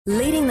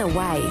Leading the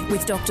Way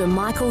with Dr.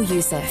 Michael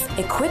Youssef,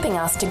 equipping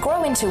us to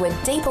grow into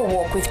a deeper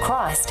walk with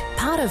Christ.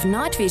 Part of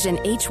Night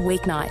Vision each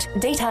weeknight.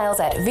 Details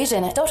at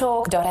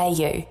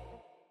vision.org.au.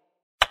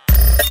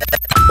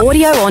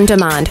 Audio on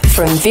demand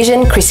from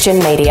Vision Christian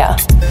Media.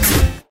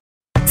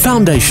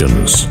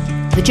 Foundations.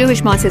 The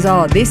Jewish mind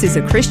says, this is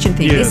a Christian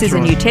thing, this is a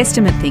New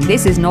Testament thing,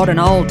 this is not an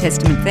Old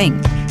Testament thing.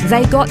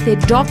 They got their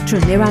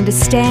doctrine, their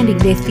understanding,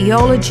 their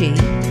theology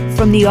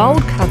from the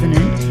Old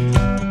Covenant,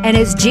 and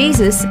as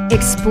Jesus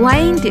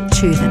explained it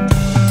to them.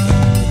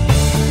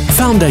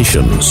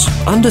 Foundations.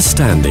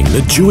 Understanding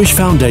the Jewish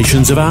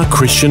foundations of our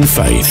Christian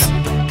faith.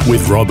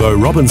 With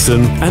Robbo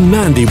Robinson and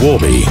Mandy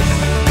Warby.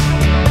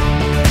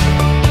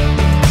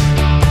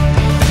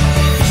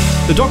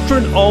 The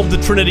doctrine of the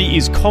Trinity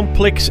is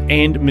complex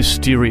and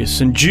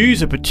mysterious, and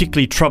Jews are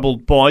particularly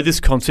troubled by this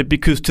concept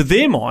because to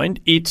their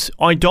mind it's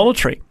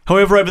idolatry.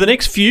 However, over the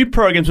next few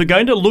programs we're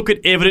going to look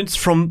at evidence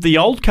from the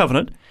Old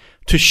Covenant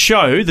to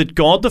show that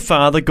God the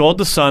Father, God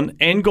the Son,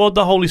 and God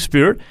the Holy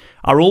Spirit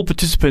are all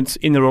participants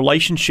in the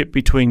relationship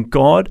between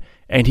God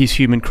and his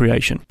human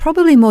creation.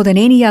 Probably more than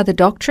any other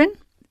doctrine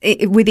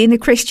within the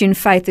Christian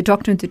faith, the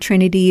doctrine of the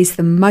Trinity is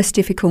the most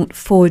difficult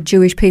for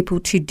Jewish people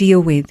to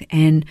deal with,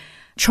 and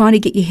trying to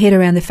get your head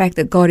around the fact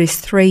that God is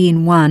three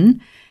in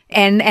one,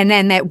 and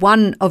that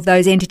one of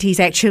those entities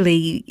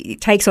actually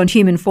takes on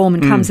human form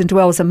and comes and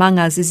dwells among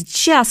us is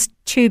just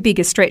too big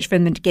a stretch for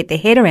them to get their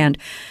head around.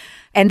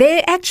 And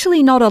they're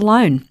actually not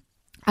alone.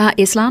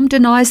 Islam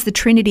denies the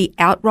Trinity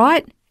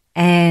outright,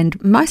 and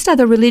most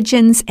other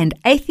religions and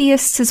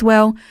atheists as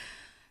well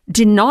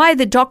deny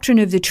the doctrine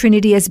of the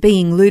Trinity as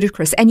being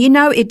ludicrous. And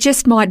it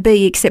just might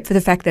be, except for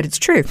the fact that it's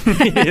true.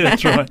 Yeah,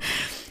 that's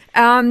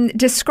right.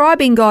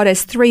 Describing God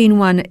as three in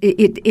one,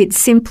 it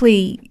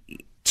simply,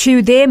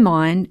 to their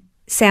mind,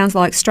 sounds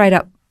like straight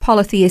up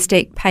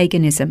polytheistic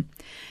paganism.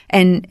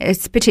 And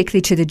it's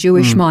particularly to the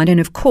Jewish mind. And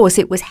of course,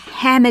 it was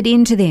hammered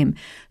into them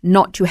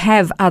not to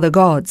have other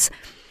gods.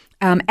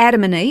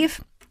 Adam and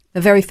Eve, the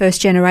very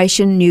first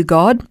generation, knew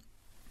God.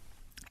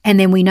 And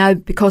then we know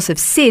because of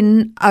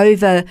sin,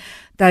 over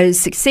those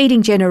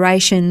succeeding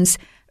generations,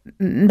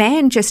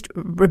 man just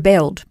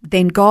rebelled.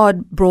 Then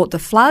God brought the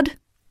flood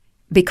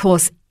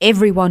because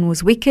everyone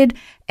was wicked.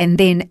 And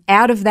then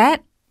out of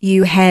that,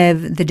 you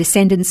have the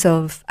descendants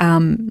of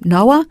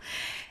Noah.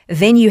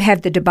 Then you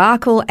have the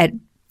debacle at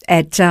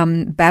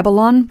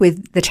Babylon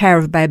with the Tower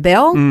of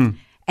Babel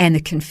and the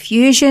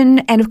confusion.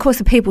 And, of course,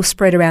 the people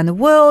spread around the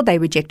world. They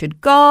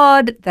rejected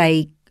God.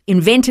 They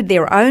invented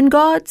their own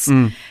gods.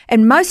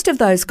 And most of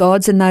those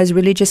gods and those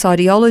religious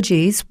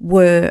ideologies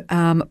were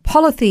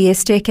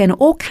polytheistic and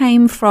all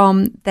came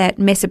from that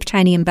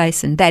Mesopotamian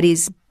basin, that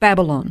is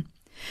Babylon.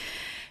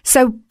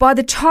 So by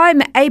the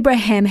time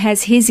Abraham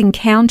has his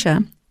encounter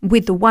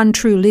with the one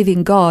true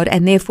living God,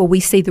 and therefore we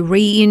see the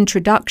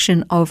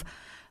reintroduction of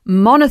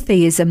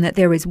monotheism, that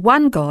there is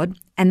one God,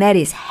 and that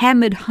is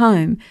hammered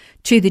home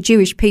to the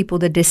Jewish people,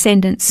 the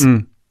descendants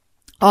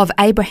of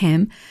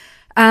Abraham.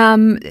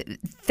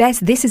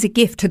 This is a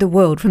gift to the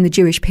world from the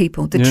Jewish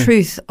people, the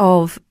truth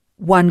of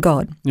one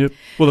God. Yep.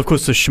 Well, of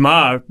course, the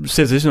Shema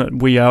says, isn't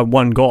it, we are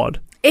one God.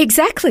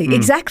 Exactly.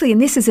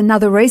 And this is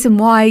another reason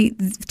why,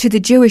 to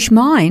the Jewish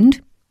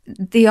mind,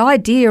 the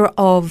idea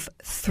of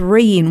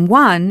three in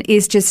one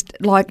is just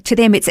like, to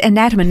them, it's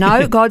anathema.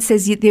 No, God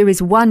says there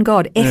is one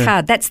God,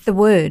 Echad. That's the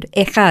word,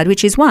 Echad,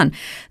 which is one.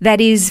 That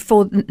is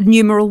for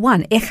numeral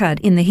one, Echad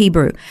in the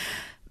Hebrew.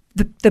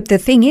 The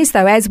thing is,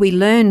 though, as we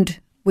learned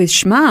with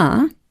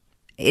Shema,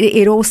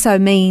 it also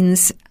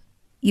means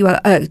you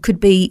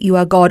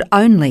are God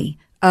only.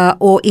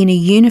 Or in a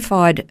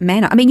unified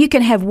manner. I mean, you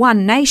can have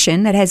one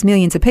nation that has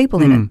millions of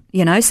people in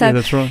it, so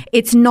that's right.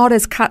 It's not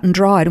as cut and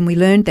dried, and we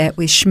learned that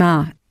with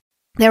Shema.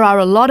 There are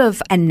a lot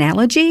of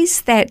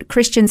analogies that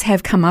Christians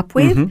have come up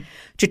with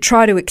to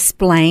try to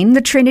explain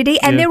the Trinity,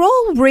 and they're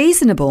all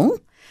reasonable.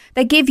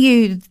 They give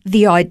you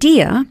the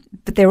idea,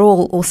 but they're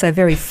all also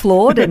very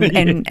flawed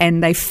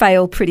and they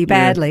fail pretty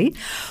badly.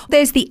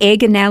 There's the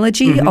egg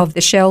analogy of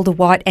the shell, the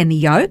white, and the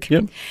yolk.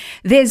 Yep.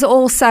 There's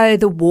also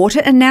the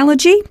water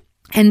analogy.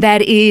 And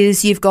that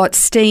is, you've got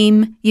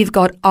steam, you've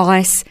got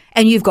ice,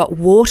 and you've got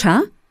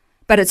water,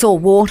 but it's all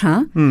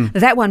water.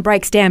 That one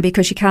breaks down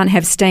because you can't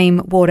have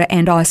steam, water,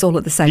 and ice all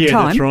at the same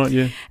time. Yeah,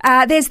 that's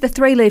right, there's the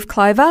three-leaf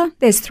clover.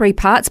 There's three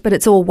parts, but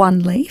it's all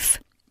one leaf.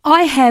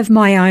 I have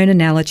my own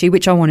analogy,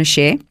 which I want to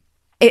share.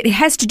 It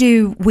has to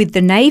do with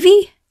the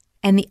Navy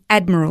and the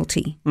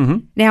Admiralty.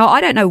 Now, I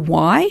don't know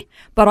why,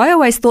 but I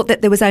always thought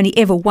that there was only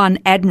ever one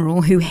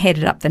admiral who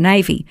headed up the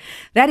Navy.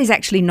 That is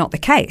actually not the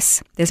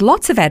case. There's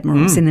lots of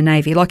admirals in the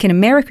Navy. Like in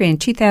America in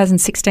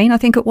 2016, I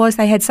think it was,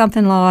 they had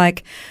something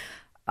like,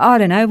 I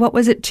don't know, what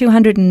was it,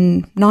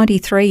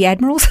 293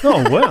 admirals?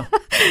 Oh, wow.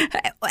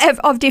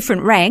 of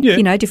different rank,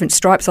 different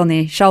stripes on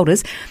their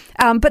shoulders.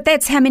 But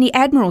that's how many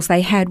admirals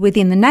they had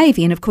within the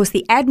Navy. And, of course,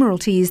 the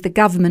Admiralty is the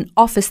government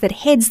office that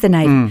heads the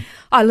Navy.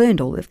 I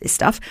learned all of this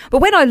stuff. But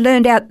when I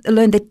learned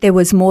that there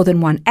was more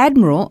than one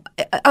admiral,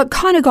 it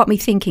kind of got me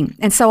thinking.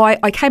 And so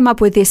I came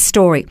up with this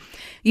story.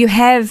 You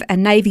have a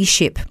Navy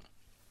ship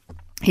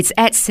It's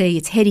at sea,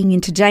 it's heading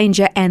into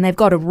danger, and they've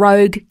got a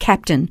rogue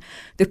captain.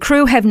 The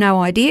crew have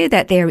no idea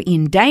that they're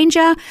in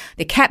danger.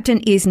 The captain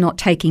is not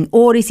taking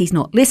orders, he's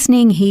not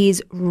listening,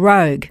 he's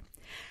rogue.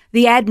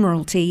 The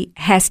Admiralty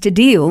has to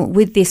deal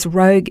with this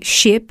rogue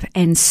ship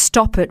and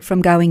stop it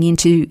from going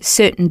into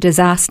certain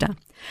disaster.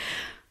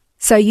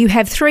 So you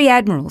have 3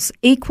 admirals,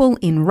 equal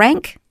in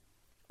rank,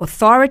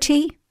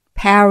 authority,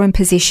 power and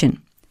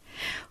position.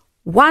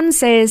 One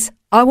says,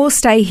 I will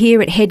stay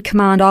here at head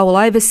command. I will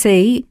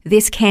oversee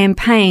this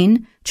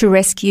campaign to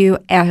rescue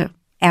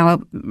our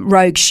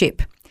rogue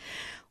ship.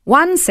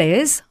 One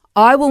says,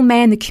 I will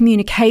man the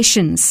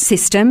communications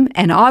system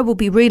and I will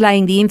be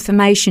relaying the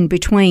information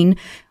between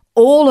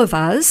all of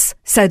us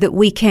so that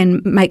we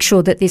can make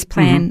sure that this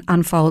plan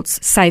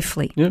unfolds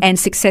safely and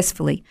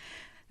successfully.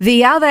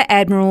 The other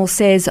admiral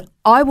says,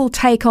 I will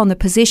take on the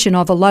position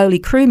of a lowly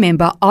crew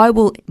member. I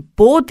will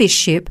board this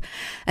ship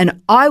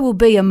and I will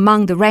be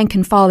among the rank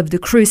and file of the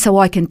crew so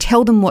I can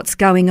tell them what's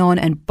going on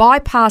and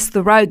bypass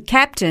the rogue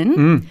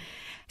captain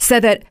so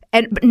that,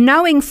 and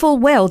knowing full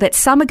well that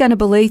some are going to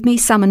believe me,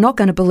 some are not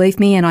going to believe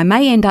me, and I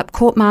may end up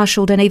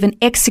court-martialed and even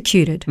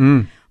executed.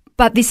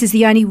 But this is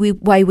the only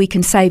way we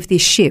can save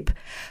this ship.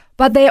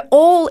 But they're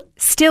all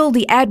still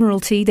the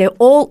Admiralty. They're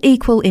all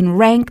equal in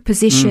rank,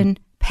 position,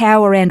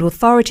 power and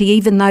authority,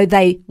 even though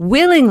they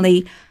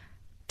willingly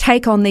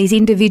take on these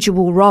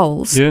individual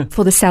roles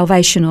for the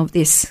salvation of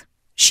this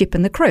ship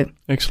and the crew.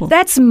 Excellent.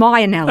 That's my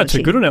analogy. That's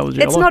a good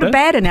analogy. It's not a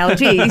bad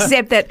analogy,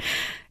 except that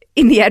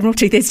in the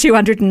Admiralty there's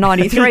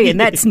 293 and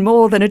that's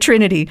more than a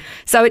trinity.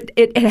 So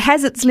it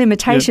has its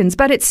limitations,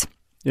 but it's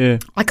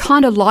I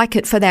kind of like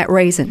it for that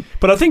reason.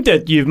 But I think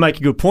that you make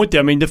a good point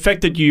there. I mean, the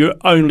fact that you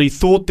only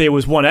thought there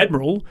was one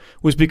admiral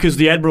was because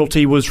the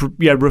Admiralty was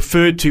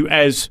referred to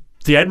as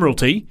the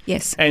Admiralty.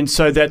 Yes. And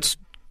so that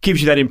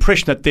gives you that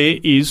impression that there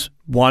is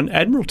one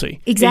Admiralty.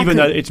 Exactly. Even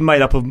though it's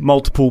made up of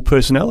multiple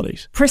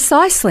personalities.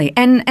 Precisely.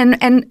 And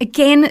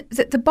again,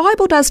 the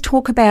Bible does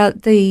talk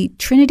about the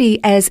Trinity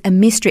as a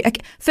mystery.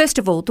 First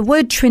of all, the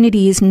word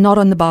Trinity is not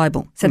on the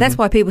Bible. So that's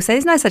why people say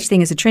there's no such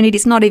thing as a Trinity.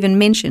 It's not even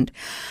mentioned.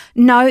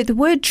 No, the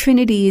word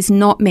Trinity is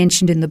not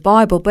mentioned in the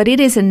Bible, but it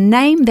is a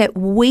name that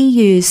we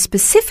use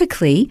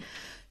specifically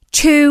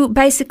to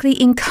basically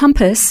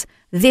encompass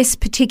this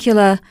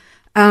particular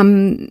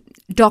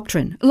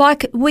doctrine.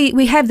 Like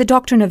we have the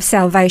doctrine of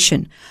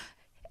salvation.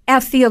 Our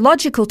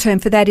theological term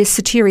for that is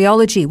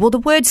soteriology. Well, the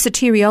word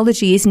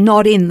soteriology is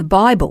not in the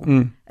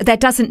Bible. That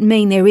doesn't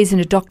mean there isn't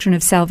a doctrine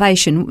of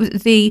salvation.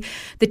 The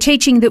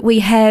teaching that we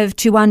have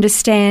to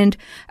understand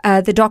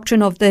the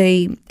doctrine of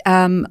the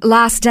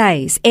last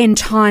days, end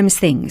times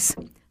things,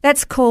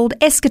 that's called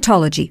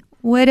eschatology.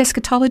 The word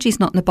eschatology is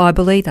not in the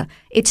Bible either.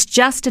 It's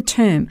just a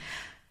term.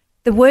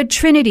 The word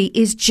Trinity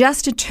is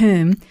just a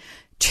term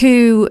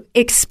to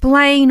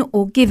explain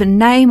or give a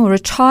name or a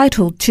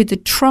title to the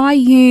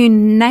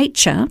triune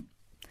nature,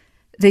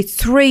 the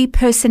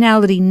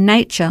 3-personality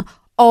nature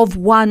of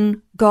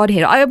one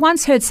Godhead. I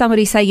once heard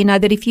somebody say,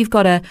 that if you've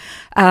got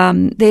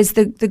there's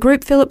the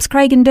group Phillips,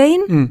 Craig and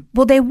Dean.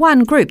 Well, they're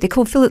one group. They're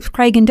called Phillips,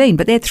 Craig and Dean,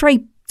 but they're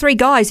three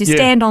guys who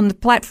stand on the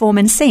platform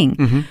and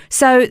sing.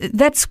 So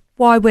that's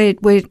why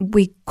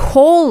we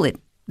call it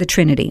the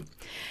Trinity.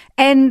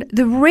 And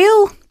the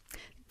real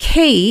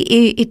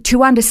key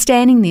to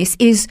understanding this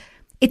is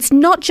it's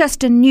not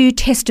just a New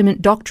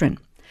Testament doctrine.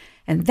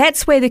 And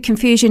that's where the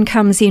confusion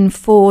comes in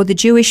for the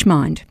Jewish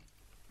mind.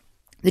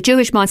 The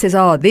Jewish mind says,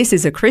 this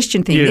is a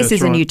Christian thing. This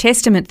is a New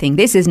Testament thing.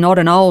 This is not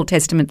an Old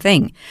Testament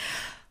thing.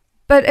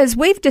 But as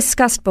we've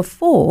discussed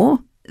before,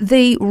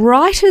 the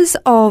writers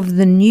of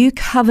the New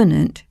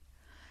Covenant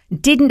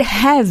didn't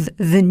have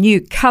the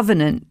New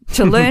Covenant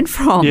to learn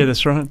from. Yeah,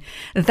 that's right.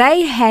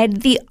 They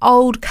had the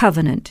Old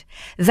Covenant.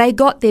 They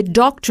got their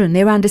doctrine,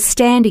 their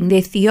understanding,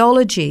 their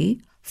theology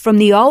from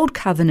the Old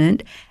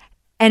Covenant,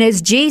 and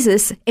as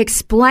Jesus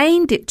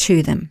explained it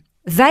to them,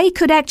 they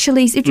could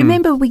actually, if you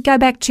remember, we go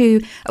back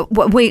to,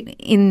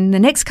 in the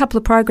next couple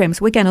of programs,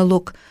 we're going to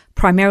look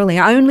primarily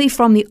only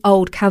from the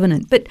Old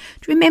Covenant. But do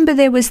you remember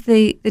there was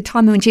the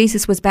time when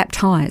Jesus was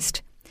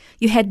baptized?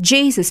 You had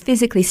Jesus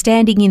physically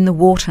standing in the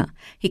water.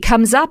 He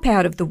comes up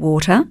out of the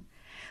water.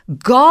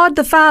 God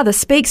the Father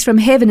speaks from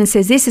heaven and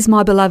says, this is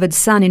my beloved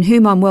Son in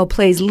whom I'm well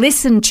pleased.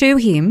 Listen to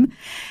him.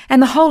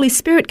 And the Holy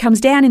Spirit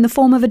comes down in the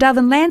form of a dove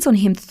and lands on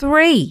him.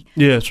 3.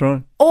 Yeah, that's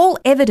right. All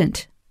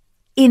evident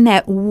in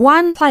that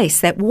one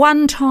place, that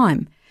one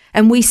time.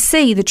 And we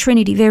see the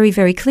Trinity very,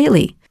 very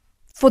clearly.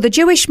 For the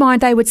Jewish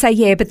mind, they would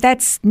say, but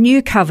that's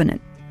New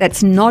Covenant.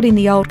 That's not in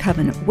the Old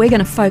Covenant. We're going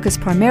to focus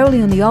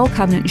primarily on the Old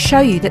Covenant and show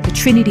you that the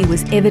Trinity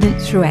was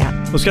evident throughout.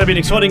 Well, it's going to be an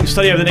exciting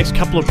study over the next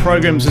couple of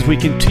programs as we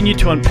continue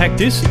to unpack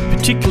this,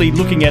 particularly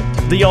looking at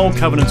the Old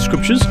Covenant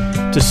scriptures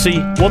to see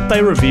what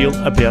they reveal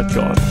about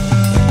God.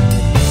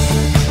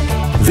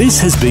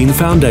 This has been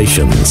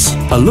Foundations,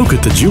 a look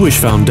at the Jewish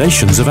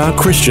foundations of our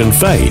Christian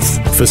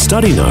faith. For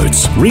study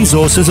notes,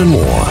 resources and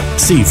more,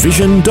 see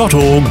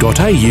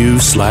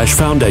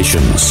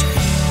vision.org.au/foundations.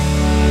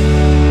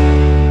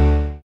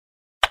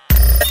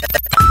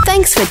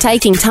 Thanks for for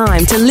taking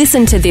time to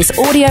listen to this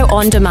audio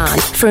on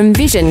demand from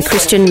Vision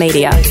Christian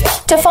Media.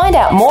 To find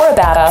out more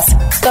about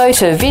us, go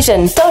to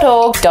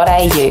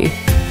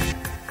vision.org.au.